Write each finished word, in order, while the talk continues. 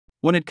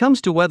When it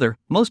comes to weather,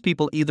 most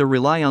people either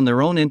rely on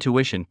their own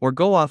intuition or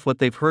go off what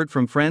they've heard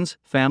from friends,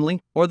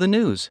 family, or the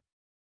news.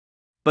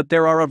 But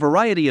there are a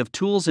variety of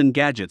tools and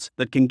gadgets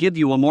that can give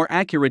you a more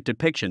accurate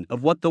depiction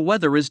of what the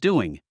weather is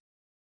doing.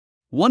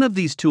 One of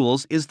these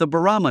tools is the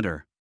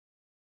barometer.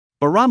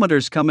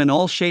 Barometers come in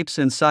all shapes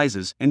and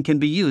sizes and can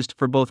be used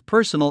for both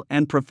personal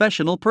and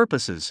professional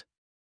purposes.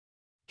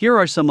 Here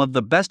are some of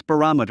the best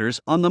barometers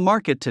on the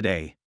market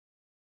today.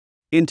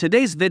 In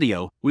today's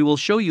video, we will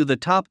show you the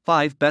top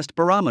 5 best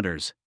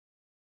barometers.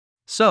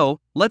 So,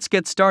 let's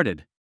get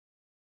started.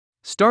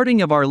 Starting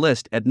of our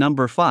list at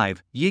number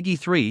 5, Yigi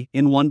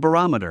 3-in-1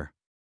 Barometer.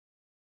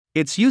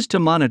 It's used to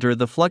monitor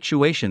the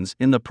fluctuations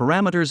in the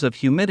parameters of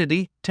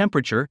humidity,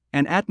 temperature,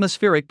 and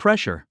atmospheric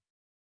pressure.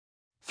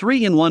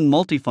 3-in-1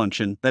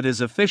 multifunction that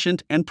is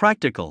efficient and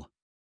practical.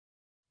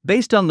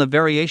 Based on the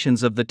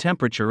variations of the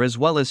temperature as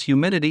well as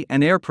humidity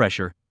and air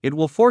pressure, it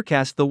will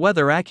forecast the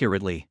weather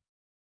accurately.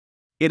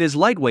 It is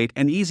lightweight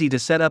and easy to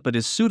set up. It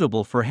is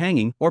suitable for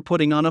hanging or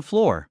putting on a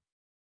floor.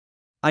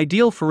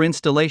 Ideal for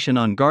installation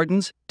on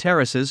gardens,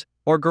 terraces,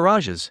 or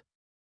garages,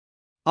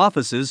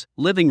 offices,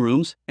 living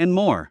rooms, and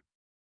more.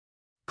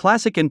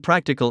 Classic and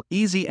practical,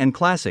 easy and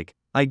classic,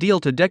 ideal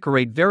to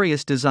decorate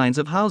various designs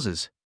of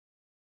houses.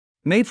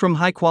 Made from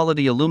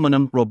high-quality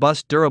aluminum,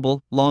 robust,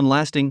 durable,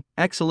 long-lasting,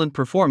 excellent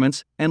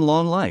performance, and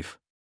long life.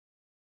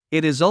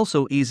 It is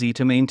also easy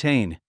to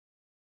maintain.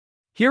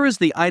 Here is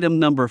the item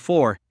number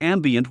 4,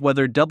 Ambient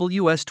Weather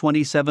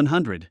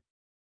WS2700.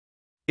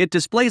 It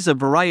displays a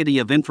variety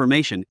of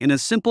information in a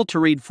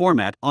simple-to-read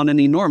format on an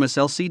enormous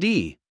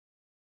LCD.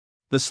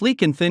 The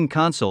sleek and thin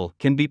console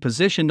can be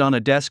positioned on a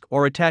desk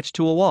or attached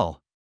to a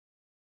wall.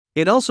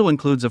 It also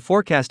includes a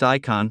forecast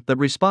icon that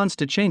responds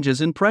to changes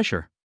in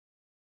pressure.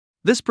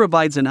 This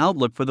provides an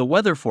outlook for the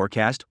weather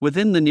forecast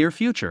within the near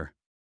future,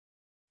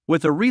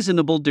 with a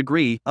reasonable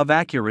degree of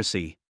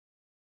accuracy.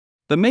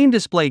 The main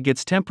display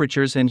gets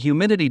temperatures and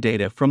humidity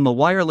data from the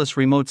wireless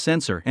remote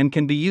sensor and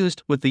can be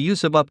used with the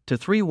use of up to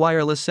 3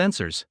 wireless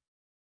sensors.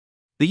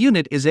 The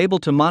unit is able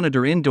to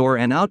monitor indoor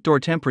and outdoor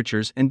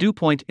temperatures and dew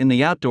point in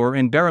the outdoor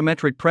and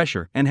barometric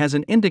pressure and has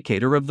an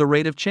indicator of the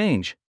rate of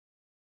change.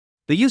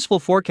 The useful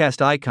forecast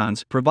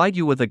icons provide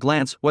you with a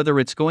glance whether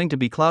it's going to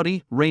be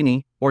cloudy,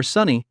 rainy, or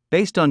sunny,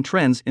 based on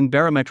trends in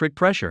barometric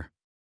pressure.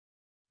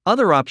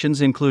 Other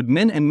options include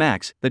min and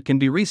max that can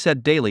be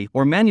reset daily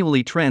or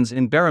manually, trends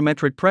in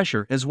barometric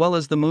pressure as well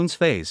as the moon's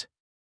phase.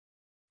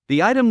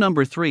 The item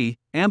number 3,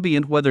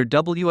 Ambient Weather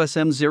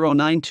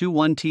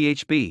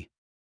WSM0921THB.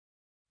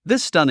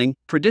 This stunning,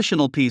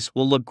 traditional piece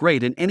will look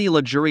great in any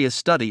luxurious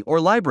study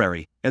or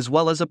library, as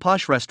well as a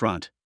posh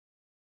restaurant.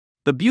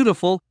 The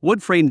beautiful,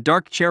 wood-framed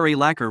dark cherry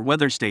lacquer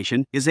weather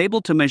station is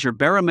able to measure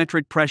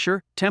barometric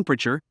pressure,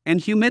 temperature, and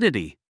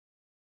humidity.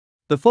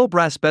 The faux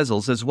brass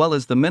bezels as well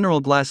as the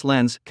mineral glass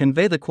lens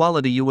convey the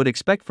quality you would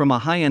expect from a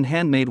high-end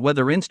handmade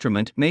weather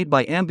instrument made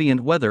by Ambient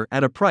Weather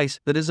at a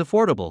price that is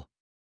affordable.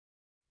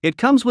 It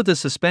comes with a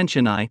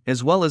suspension eye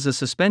as well as a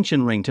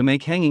suspension ring to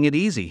make hanging it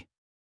easy.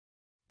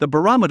 The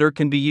barometer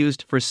can be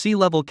used for sea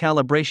level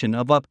calibration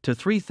of up to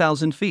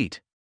 3,000 feet.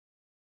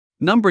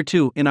 Number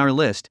 2 in our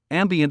list,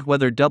 Ambient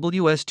Weather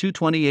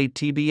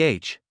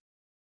WS228TBH.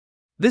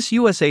 This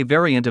USA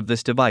variant of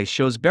this device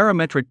shows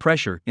barometric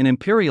pressure in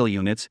imperial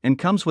units and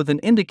comes with an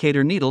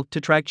indicator needle to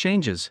track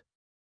changes.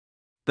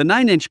 The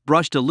 9-inch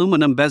brushed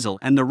aluminum bezel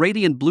and the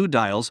radiant blue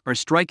dials are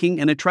striking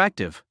and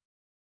attractive.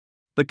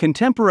 The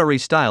contemporary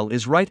style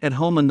is right at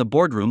home in the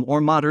boardroom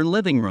or modern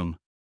living room.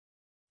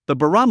 The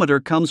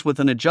barometer comes with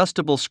an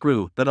adjustable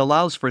screw that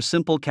allows for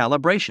simple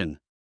calibration.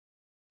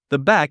 The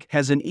back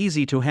has an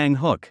easy-to-hang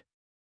hook.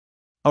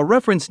 A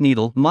reference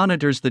needle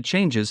monitors the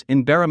changes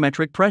in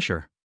barometric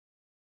pressure.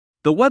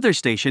 The weather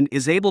station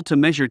is able to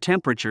measure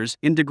temperatures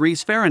in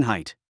degrees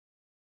Fahrenheit.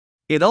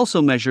 It also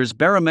measures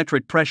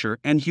barometric pressure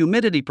and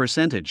humidity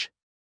percentage.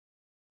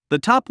 The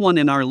top one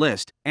in our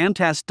list,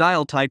 AMTAS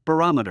dial-type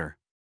barometer.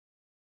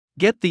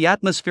 Get the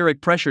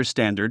atmospheric pressure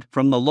standard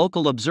from the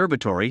local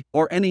observatory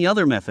or any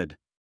other method.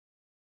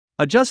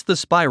 Adjust the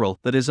spiral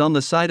that is on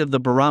the side of the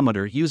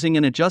barometer using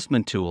an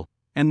adjustment tool,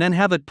 and then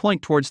have it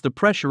point towards the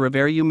pressure of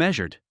air you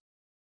measured.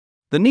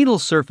 The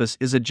needle's surface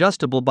is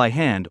adjustable by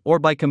hand or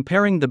by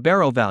comparing the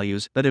baro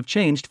values that have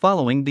changed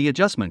following the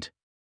adjustment.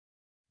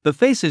 The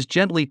face is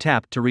gently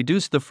tapped to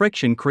reduce the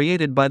friction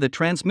created by the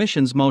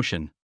transmission's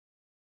motion.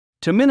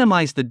 To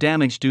minimize the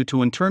damage due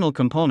to internal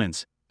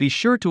components, be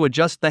sure to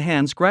adjust the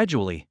hands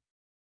gradually.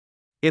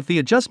 If the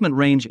adjustment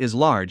range is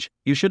large,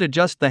 you should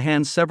adjust the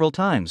hands several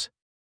times.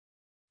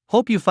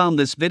 Hope you found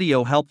this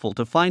video helpful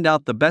to find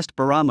out the best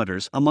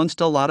barometers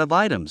amongst a lot of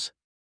items.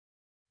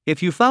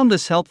 If you found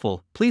this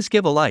helpful, please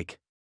give a like.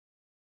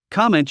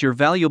 Comment your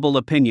valuable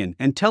opinion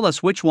and tell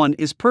us which one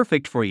is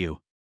perfect for you.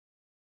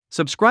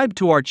 Subscribe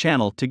to our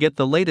channel to get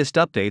the latest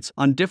updates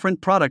on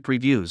different product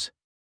reviews.